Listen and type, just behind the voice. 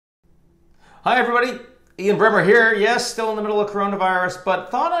Hi everybody, Ian Bremmer here. Yes, still in the middle of coronavirus, but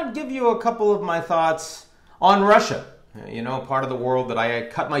thought I'd give you a couple of my thoughts on Russia. You know, part of the world that I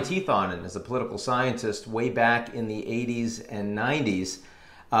cut my teeth on as a political scientist way back in the 80s and 90s.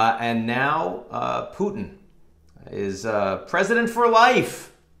 And now Putin is president for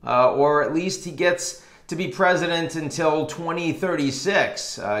life, or at least he gets to be president until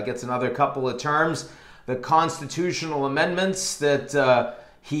 2036. Gets another couple of terms. The constitutional amendments that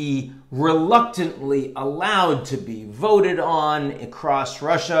he reluctantly allowed to be voted on across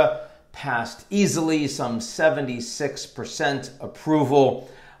Russia passed easily, some 76%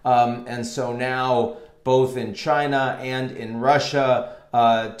 approval. And so now, both in China and in Russia,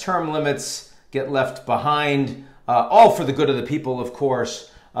 term limits get left behind, all for the good of the people, of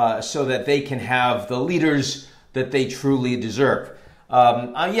course, so that they can have the leaders that they truly deserve.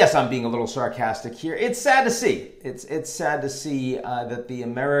 Yes, I'm being a little sarcastic here. It's sad to see. It's sad to see that the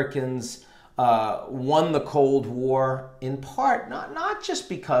Americans won the Cold War in part, not just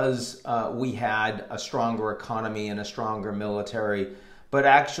because we had a stronger economy and a stronger military, but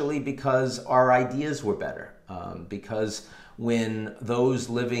actually because our ideas were better. Because when those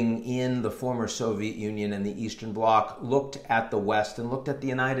living in the former Soviet Union and the Eastern Bloc looked at the West and looked at the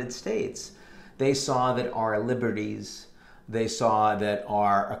United States, they saw that our liberties, they saw that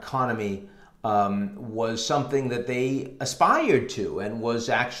our economy was something that they aspired to and was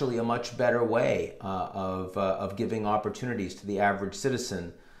actually a much better way of giving opportunities to the average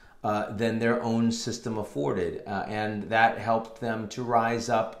citizen than their own system afforded. And that helped them to rise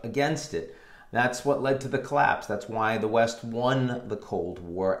up against it. That's what led to the collapse. That's why the West won the Cold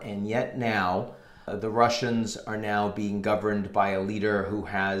War. And yet now, the Russians are now being governed by a leader who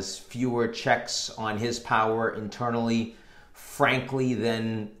has fewer checks on his power internally, frankly,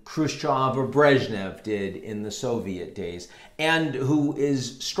 than Khrushchev or Brezhnev did in the Soviet days, and who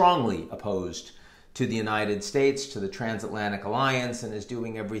is strongly opposed to the United States, to the transatlantic alliance, and is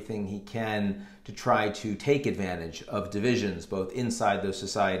doing everything he can to try to take advantage of divisions, both inside those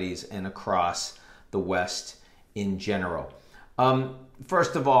societies and across the West in general.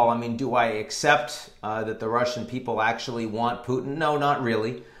 First of all, I mean, do I accept that the Russian people actually want Putin? No, not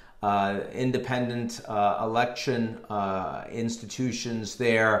really. Independent election institutions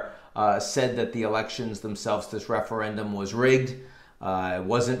there said that the elections themselves, this referendum, was rigged. It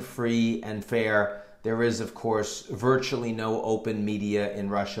wasn't free and fair. There is, of course, virtually no open media in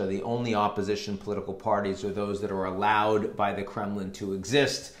Russia. The only opposition political parties are those that are allowed by the Kremlin to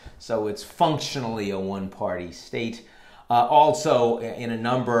exist. So it's functionally a one-party state. Also, in a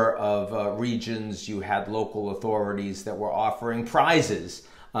number of regions, you had local authorities that were offering prizes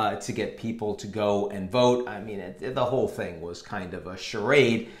to get people to go and vote. I mean, the whole thing was kind of a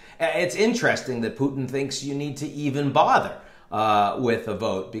charade. It's interesting that Putin thinks you need to even bother with a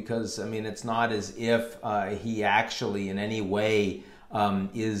vote, because, I mean, it's not as if he actually in any way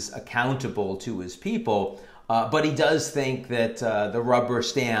is accountable to his people, but he does think that the rubber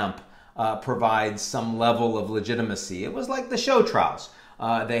stamp provides some level of legitimacy. It was like the show trials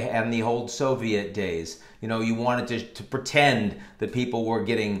they had in the old Soviet days. You know, you wanted to pretend that people were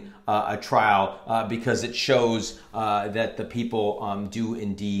getting a trial because it shows that the people do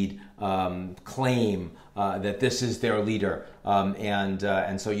indeed claim that this is their leader,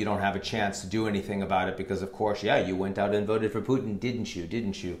 and so you don't have a chance to do anything about it because, of course, yeah, you went out and voted for Putin, didn't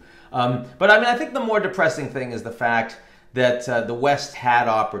you? But I mean, I think the more depressing thing is the fact that the West had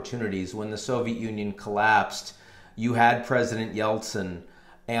opportunities. When the Soviet Union collapsed, you had President Yeltsin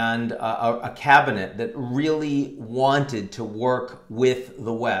and a cabinet that really wanted to work with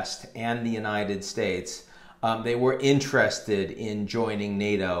the West and the United States. They were interested in joining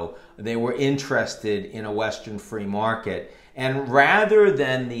NATO. They were interested in a Western free market. And rather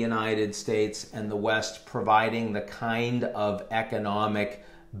than the United States and the West providing the kind of economic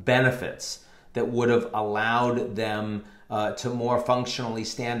benefits that would have allowed them to more functionally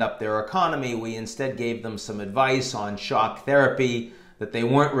stand up their economy, we instead gave them some advice on shock therapy that they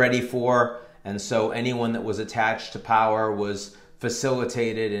weren't ready for. And so anyone that was attached to power was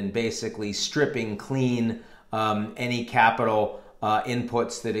facilitated in basically stripping clean any capital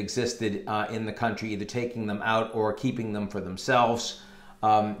inputs that existed in the country, either taking them out or keeping them for themselves.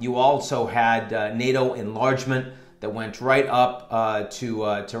 You also had NATO enlargement that went right up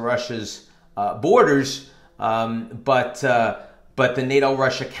to Russia's borders, but the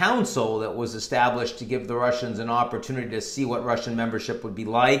NATO-Russia Council that was established to give the Russians an opportunity to see what Russian membership would be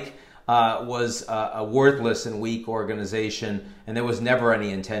like was a worthless and weak organization, and there was never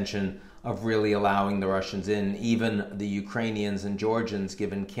any intention of really allowing the Russians in. Even the Ukrainians and Georgians,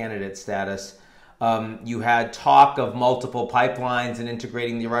 given candidate status, You had talk of multiple pipelines and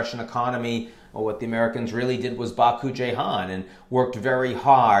integrating the Russian economy. Well, what the Americans really did was Baku Jehan and worked very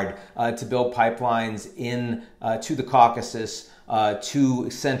hard to build pipelines to the Caucasus, to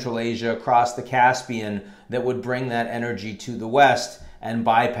Central Asia, across the Caspian, that would bring that energy to the West and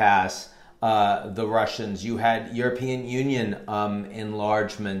bypass the Russians. You had European Union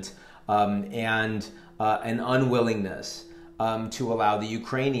enlargement and an unwillingness to allow the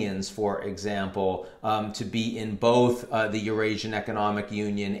Ukrainians, for example, to be in both the Eurasian Economic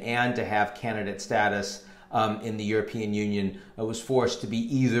Union and to have candidate status in the European Union. It was forced to be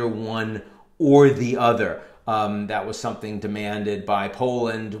either one or the other. That was something demanded by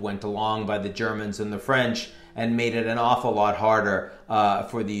Poland, went along by the Germans and the French, and made it an awful lot harder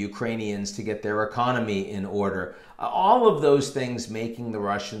for the Ukrainians to get their economy in order. All of those things making the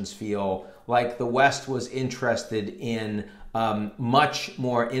Russians feel like the West was interested in much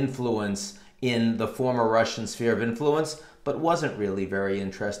more influence in the former Russian sphere of influence, but wasn't really very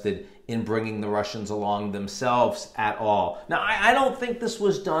interested in bringing the Russians along themselves at all. Now, I don't think this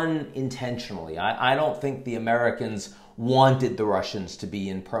was done intentionally. I don't think the Americans wanted the Russians to be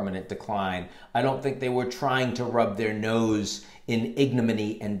in permanent decline. I don't think they were trying to rub their nose in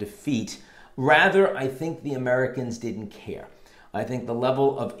ignominy and defeat. Rather, I think the Americans didn't care. I think the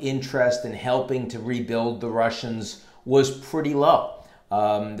level of interest in helping to rebuild the Russians was pretty low.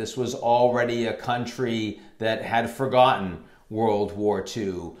 This was already a country that had forgotten World War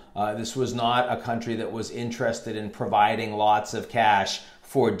II. This was not a country that was interested in providing lots of cash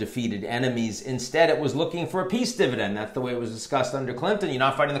for defeated enemies. Instead, it was looking for a peace dividend. That's the way it was discussed under Clinton. You're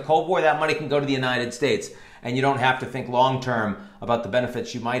not fighting the Cold War, that money can go to the United States. And you don't have to think long-term about the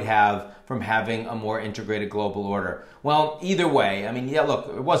benefits you might have from having a more integrated global order. Well, either way, I mean, yeah, look,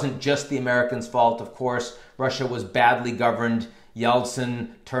 it wasn't just the Americans' fault, of course. Russia was badly governed. Yeltsin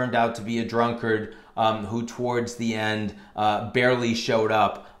turned out to be a drunkard who towards the end barely showed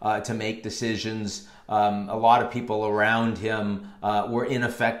up to make decisions. A lot of people around him were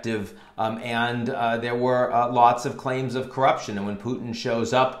ineffective, and there were lots of claims of corruption. And when Putin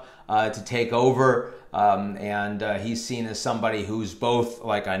shows up to take over, and he's seen as somebody who's both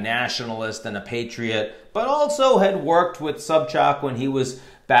like a nationalist and a patriot, but also had worked with Sobchak when he was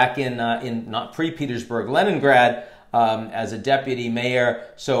back in not pre-Petersburg, Leningrad, as a deputy mayor,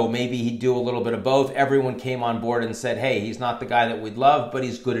 so maybe he'd do a little bit of both. Everyone came on board and said, hey, he's not the guy that we'd love, but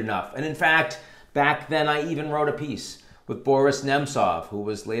he's good enough. And in fact, back then I even wrote a piece with Boris Nemtsov, who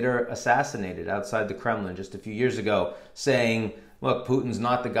was later assassinated outside the Kremlin just a few years ago, saying, look, Putin's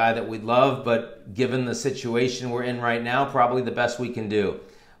not the guy that we'd love, but given the situation we're in right now, probably the best we can do.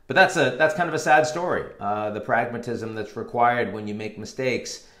 But that's kind of a sad story, the pragmatism that's required when you make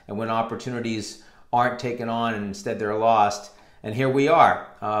mistakes and when opportunities aren't taken on and instead they're lost. And here we are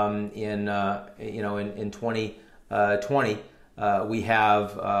in 2020. We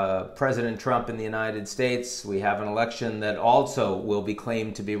have President Trump in the United States. We have an election that also will be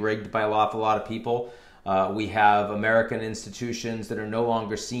claimed to be rigged by an awful lot of people. We have American institutions that are no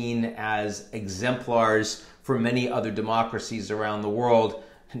longer seen as exemplars for many other democracies around the world,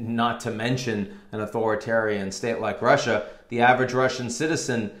 not to mention an authoritarian state like Russia. The average Russian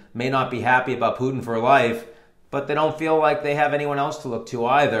citizen may not be happy about Putin for life, but they don't feel like they have anyone else to look to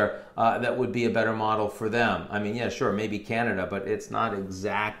either that would be a better model for them. I mean, yeah, sure, maybe Canada, but it's not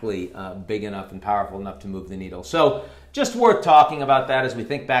exactly big enough and powerful enough to move the needle. So just worth talking about that as we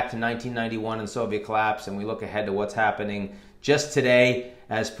think back to 1991 and Soviet collapse, and we look ahead to what's happening just today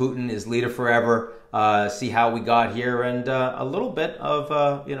as Putin is leader forever, see how we got here, and a little bit of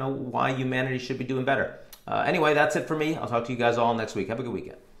why humanity should be doing better. Anyway, that's it for me. I'll talk to you guys all next week. Have a good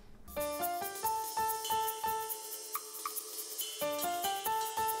weekend.